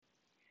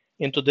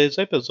In today's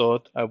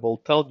episode, I will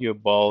tell you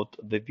about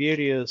the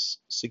various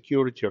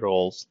security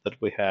roles that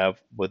we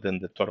have within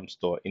the Term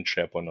Store in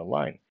SharePoint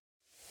Online.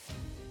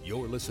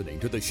 You're listening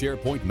to the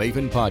SharePoint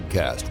Maven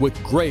podcast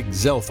with Greg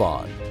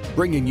Zelfond,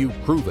 bringing you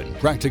proven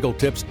practical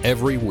tips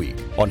every week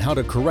on how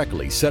to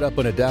correctly set up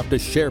and adapt to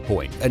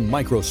SharePoint and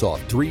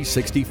Microsoft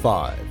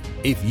 365.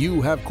 If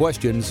you have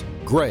questions,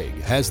 Greg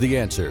has the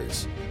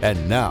answers.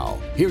 And now,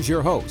 here's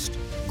your host,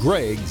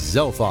 Greg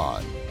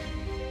Zelfond.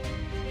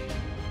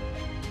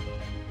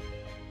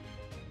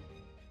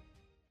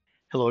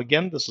 Hello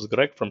again, this is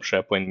Greg from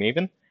SharePoint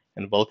Maven,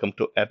 and welcome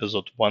to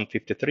episode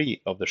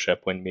 153 of the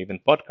SharePoint Maven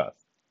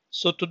podcast.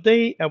 So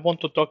today I want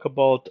to talk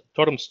about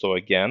Term Store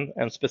again,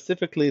 and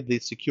specifically the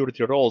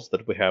security roles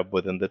that we have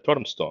within the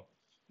Term Store.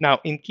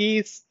 Now, in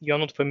case you're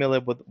not familiar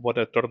with what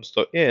a Term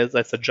Store is,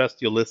 I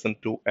suggest you listen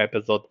to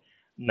episode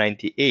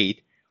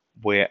 98,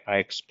 where I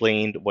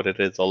explained what it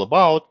is all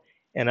about,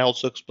 and I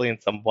also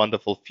explained some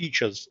wonderful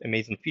features,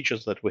 amazing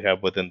features that we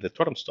have within the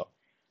Term Store.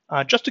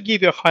 Just to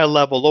give you a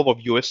high-level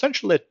overview,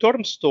 essentially a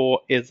term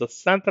store is a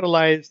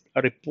centralized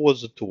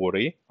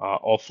repository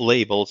of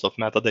labels, of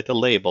metadata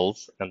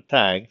labels and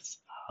tags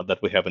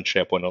that we have in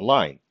SharePoint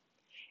Online.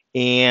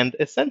 And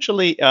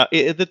essentially,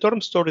 the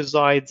term store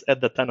resides at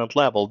the tenant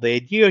level. The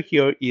idea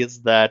here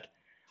is that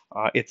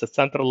it's a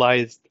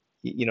centralized,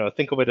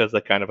 think of it as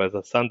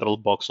a central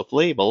box of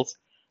labels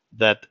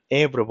that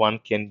everyone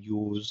can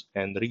use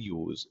and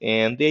reuse.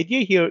 And the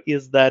idea here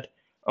is that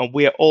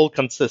we are all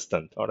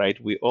consistent, all right?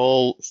 We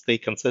all stay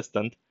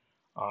consistent.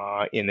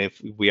 And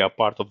if we are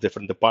part of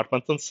different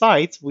departments and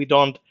sites, we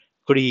don't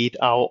create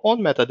our own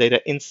metadata.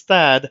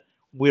 Instead,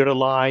 we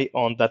rely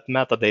on that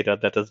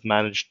metadata that is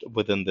managed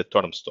within the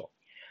term store.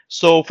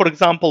 So, for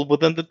example,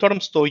 within the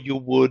term store, you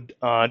would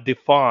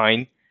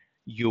define,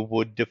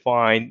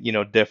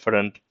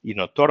 different,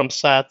 term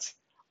sets.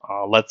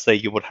 Let's say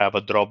you would have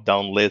a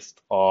drop-down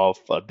list of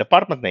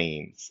department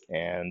names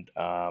and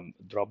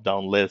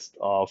drop-down list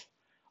of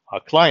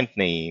client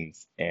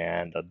names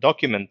and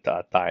document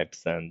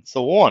types and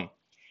so on.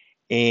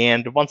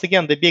 And once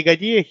again, the big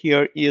idea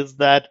here is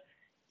that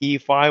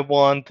if I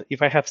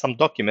have some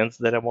documents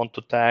that I want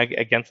to tag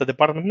against a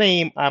department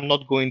name, I'm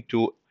not going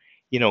to,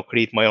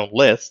 create my own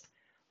list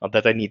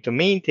that I need to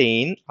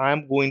maintain.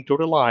 I'm going to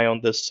rely on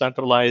this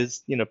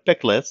centralized,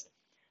 pick list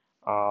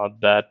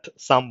that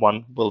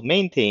someone will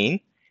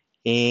maintain,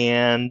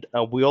 and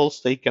we all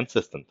stay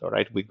consistent. All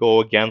right, we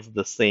go against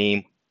the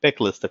same pick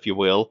list, if you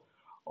will,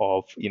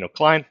 of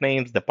client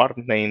names,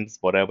 department names,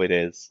 whatever it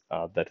is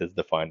that is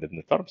defined in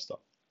the term store.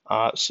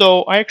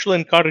 So I actually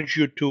encourage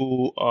you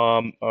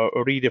to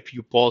read a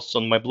few posts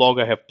on my blog.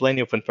 I have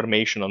plenty of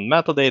information on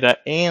metadata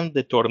and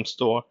the term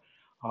store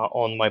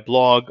on my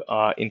blog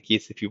in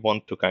case if you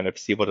want to kind of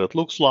see what it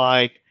looks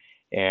like.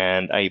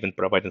 And I even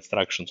provide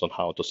instructions on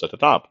how to set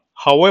it up.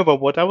 However,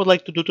 what I would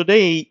like to do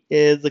today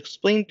is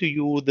explain to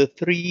you the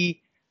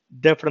three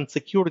different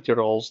security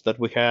roles that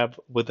we have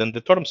within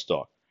the term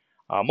store.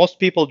 Most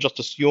people just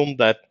assume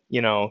that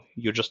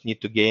you just need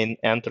to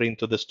enter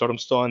into this term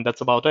store and that's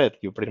about it.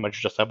 You pretty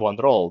much just have one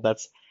role.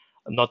 That's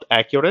not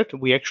accurate.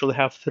 We actually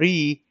have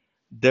three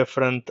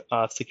different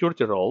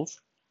security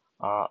roles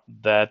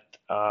that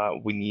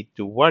we need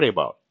to worry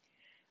about.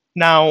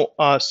 Now,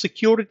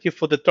 security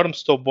for the term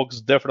store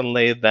works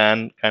differently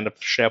than kind of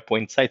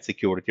SharePoint site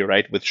security,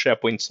 right? With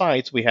SharePoint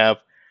sites, we have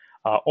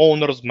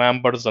owners,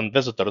 members, and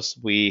visitors.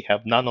 We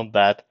have none of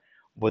that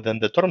within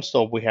the term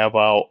store. We have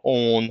our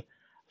own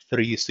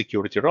three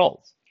security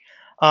roles.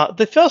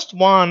 The first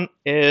one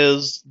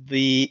is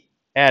the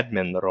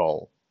admin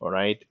role, all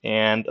right?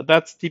 And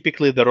that's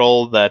typically the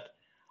role that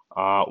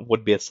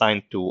would be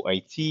assigned to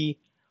IT.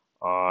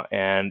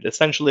 And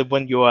essentially,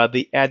 when you are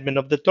the admin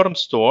of the term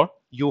store,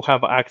 you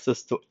have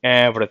access to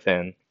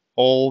everything,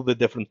 all the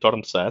different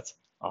term sets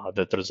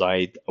that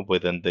reside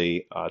within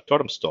the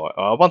term store.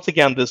 Once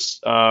again,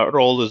 this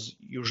role is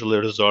usually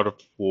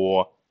reserved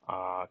for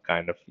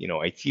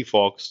IT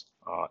folks.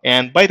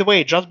 And by the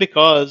way, just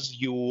because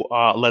you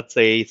are, let's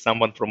say,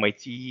 someone from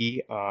IT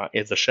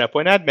is a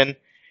SharePoint admin,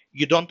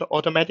 you don't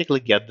automatically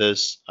get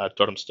this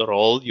term store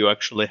role. You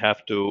actually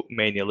have to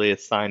manually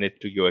assign it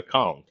to your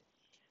account.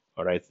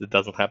 All right, it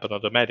doesn't happen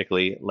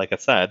automatically. Like I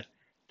said,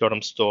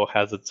 term store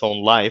has its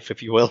own life,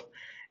 if you will,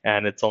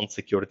 and its own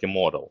security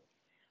model.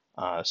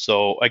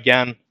 So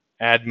again,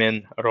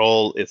 admin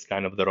role is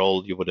kind of the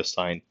role you would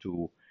assign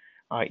to,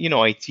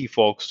 IT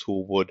folks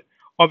who would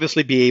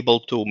obviously be able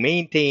to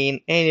maintain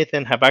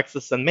anything, have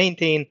access and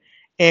maintain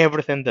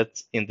everything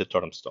that's in the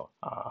term store.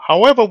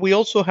 However, we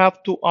also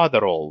have two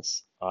other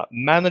roles,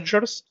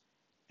 managers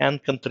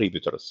and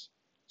contributors.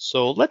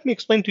 So let me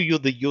explain to you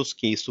the use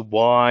case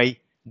why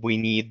we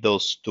need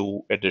those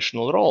two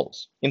additional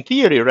roles. In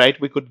theory, right,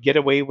 we could get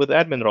away with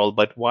admin role,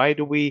 but why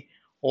do we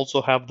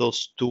also have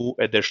those two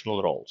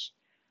additional roles?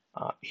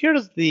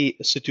 Here's the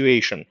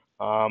situation.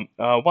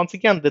 Once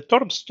again, the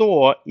term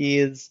store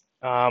is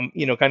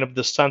kind of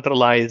the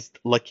centralized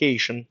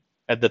location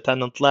at the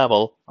tenant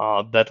level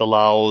that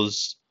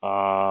allows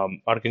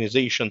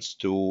organizations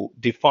to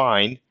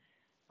define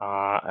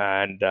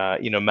and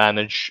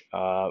manage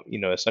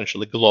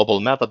essentially global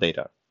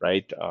metadata,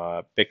 right?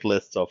 Pick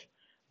lists of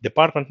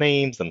department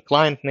names and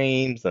client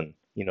names and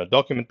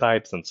document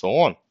types and so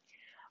on.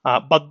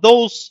 But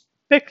those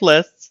pick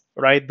lists,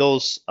 right,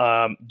 those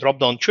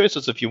drop-down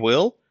choices, if you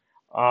will,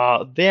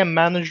 they are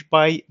managed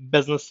by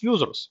business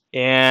users.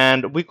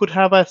 And we could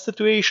have a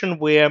situation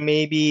where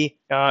maybe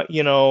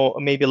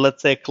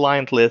let's say a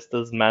client list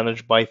is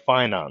managed by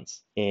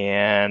finance,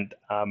 and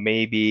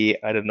maybe,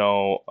 I don't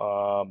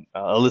know,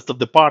 a list of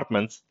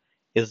departments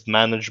is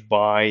managed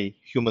by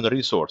human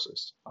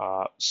resources.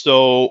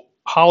 So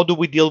how do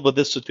we deal with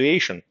this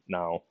situation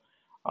now?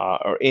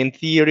 Or in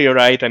theory,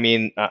 right? I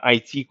mean,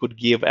 IT could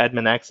give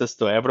admin access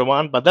to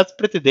everyone, but that's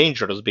pretty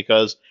dangerous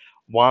because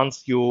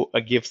once you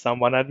give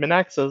someone admin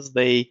access,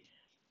 they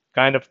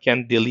kind of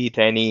can delete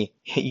any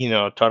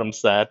term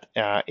set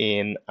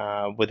in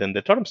within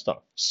the term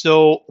store.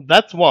 So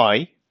that's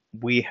why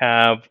we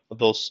have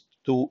those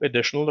two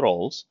additional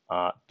roles,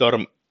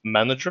 term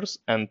managers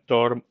and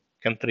term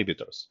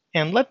contributors.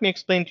 And let me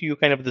explain to you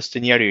kind of the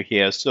scenario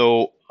here.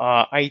 So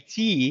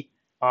IT,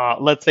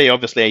 let's say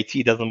obviously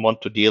IT doesn't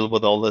want to deal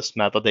with all this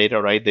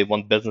metadata, right? They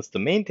want business to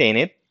maintain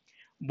it.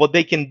 What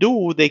they can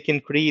do, they can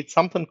create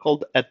something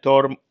called a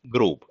term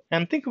group,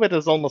 and think of it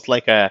as almost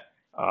like a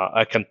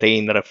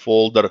container, a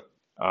folder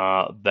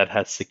that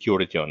has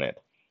security on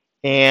it.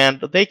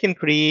 And they can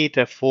create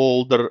a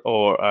folder,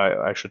 or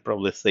I should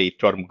probably say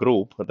term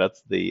group,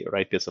 that's the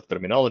right piece of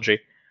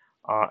terminology,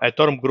 a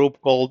term group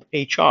called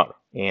HR.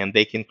 And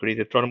they can create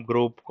a term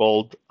group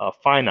called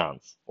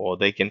finance, or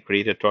they can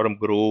create a term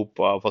group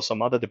for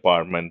some other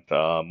department,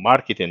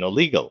 marketing or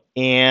legal.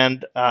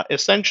 And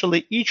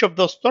essentially, each of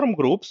those term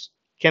groups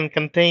can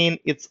contain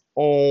its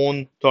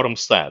own term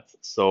set.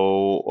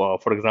 So,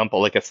 for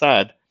example, like I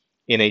said,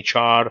 in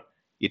HR,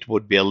 it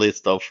would be a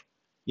list of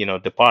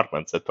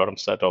departments, a term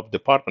set of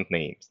department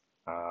names.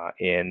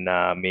 In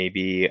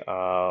maybe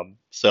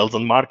sales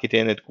and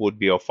marketing, it could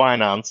be, or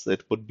finance,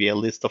 it could be a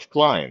list of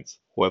clients,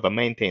 whoever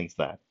maintains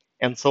that,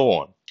 and so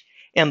on.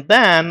 And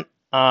then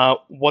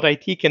what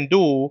IT can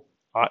do,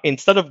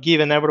 instead of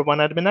giving everyone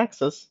admin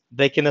access,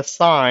 they can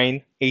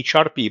assign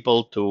HR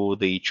people to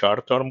the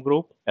HR term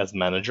group as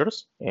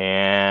managers,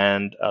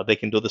 and they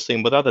can do the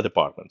same with other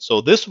departments.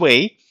 So this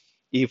way,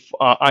 if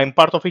I'm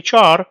part of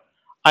HR,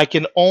 I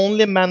can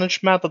only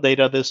manage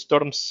metadata, these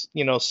terms,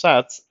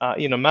 sets,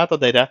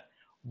 metadata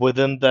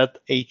within that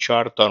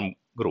HR term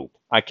group.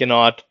 I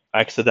cannot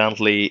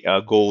accidentally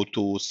go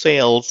to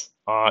sales,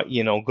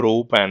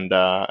 group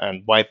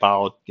and wipe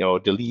out,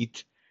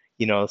 delete,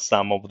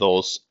 some of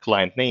those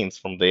client names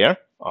from there.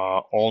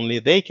 Only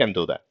they can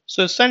do that.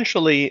 So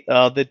essentially,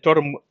 the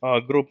term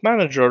group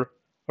manager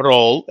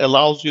role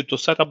allows you to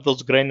set up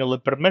those granular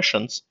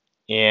permissions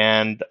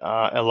and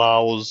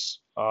allows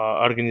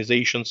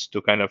organizations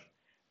to kind of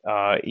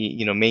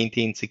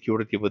maintain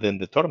security within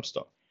the term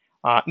store.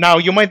 Now,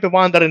 you might be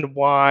wondering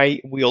why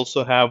we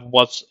also have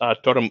what's a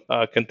term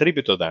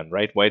contributor then,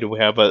 right? Why do we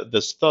have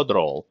this third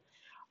role?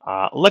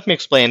 Let me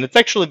explain. It's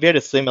actually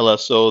very similar.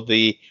 So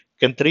the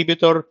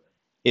contributor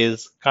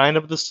is kind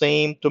of the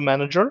same to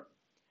manager,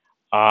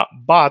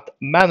 but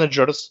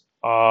managers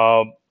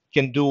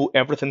can do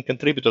everything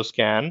contributors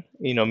can,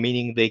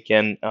 meaning they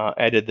can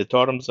edit the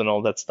terms and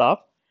all that stuff.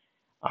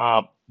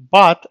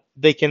 But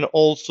they can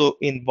also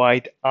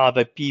invite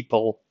other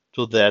people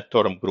to the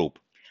term group.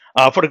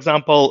 For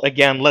example,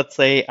 again, let's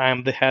say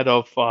I'm the head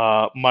of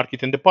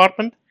marketing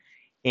department,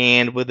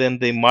 and within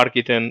the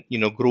marketing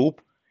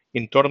group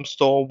in term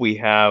store we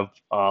have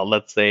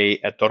let's say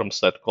a term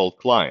set called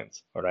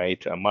clients. All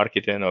right,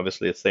 marketing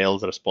obviously is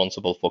sales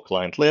responsible for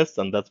client lists,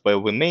 and that's why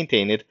we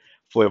maintain it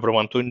for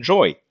everyone to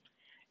enjoy.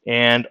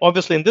 And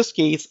obviously in this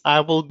case I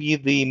will be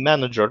the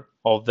manager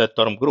of that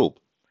term group.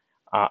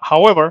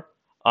 However,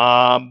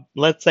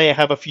 let's say I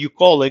have a few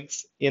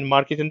colleagues in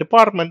marketing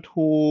department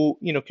who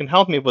can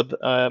help me with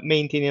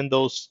maintaining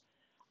those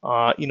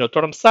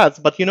term sets.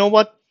 But you know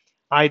what?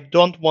 I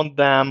don't want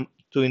them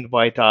to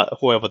invite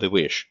whoever they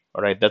wish.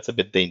 All right, that's a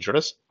bit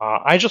dangerous.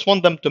 I just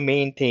want them to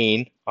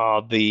maintain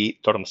the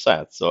term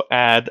sets. So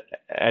add,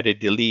 edit,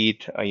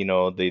 delete,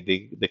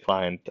 the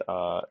client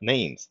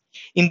names.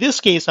 In this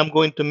case, I'm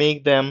going to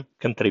make them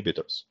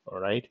contributors. All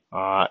right.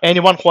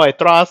 Anyone who I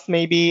trust,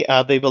 maybe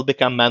they will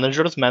become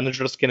managers.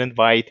 Managers can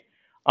invite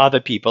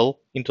other people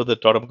into the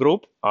term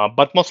group,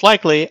 but most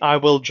likely I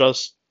will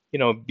just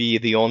be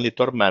the only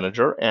term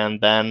manager, and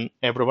then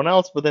everyone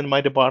else within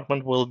my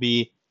department will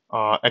be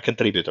a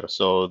contributor.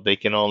 So they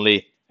can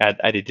only add,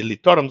 edit,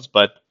 delete terms,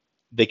 but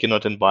they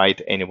cannot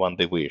invite anyone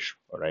they wish.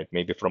 All right,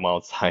 maybe from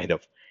outside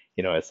of,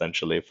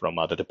 essentially from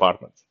other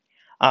departments.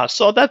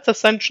 So that's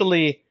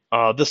essentially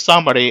the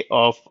summary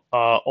of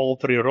all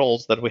three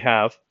roles that we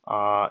have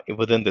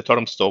within the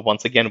term store.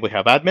 Once again, we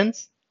have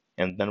admins,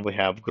 and then we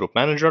have group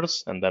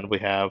managers, and then we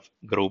have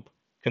group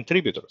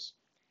contributors.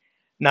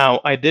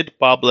 Now, I did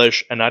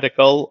publish an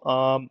article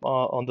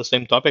on the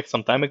same topic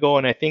some time ago,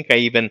 and I think I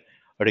even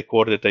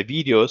recorded a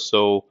video.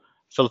 So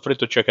feel free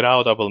to check it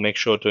out. I will make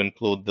sure to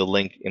include the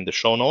link in the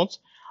show notes.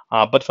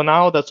 But for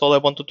now, that's all I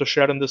wanted to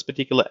share in this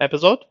particular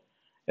episode.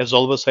 As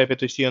always, happy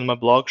to see you on my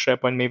blog,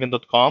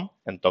 SharePointMaven.com,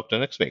 and talk to you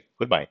next week.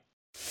 Goodbye.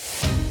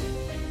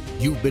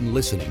 You've been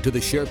listening to the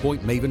SharePoint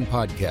Maven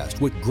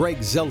podcast with Greg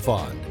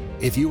Zelfond.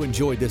 If you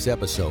enjoyed this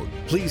episode,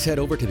 please head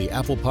over to the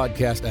Apple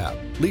Podcast app,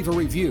 leave a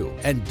review,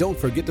 and don't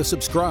forget to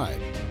subscribe.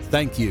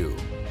 Thank you.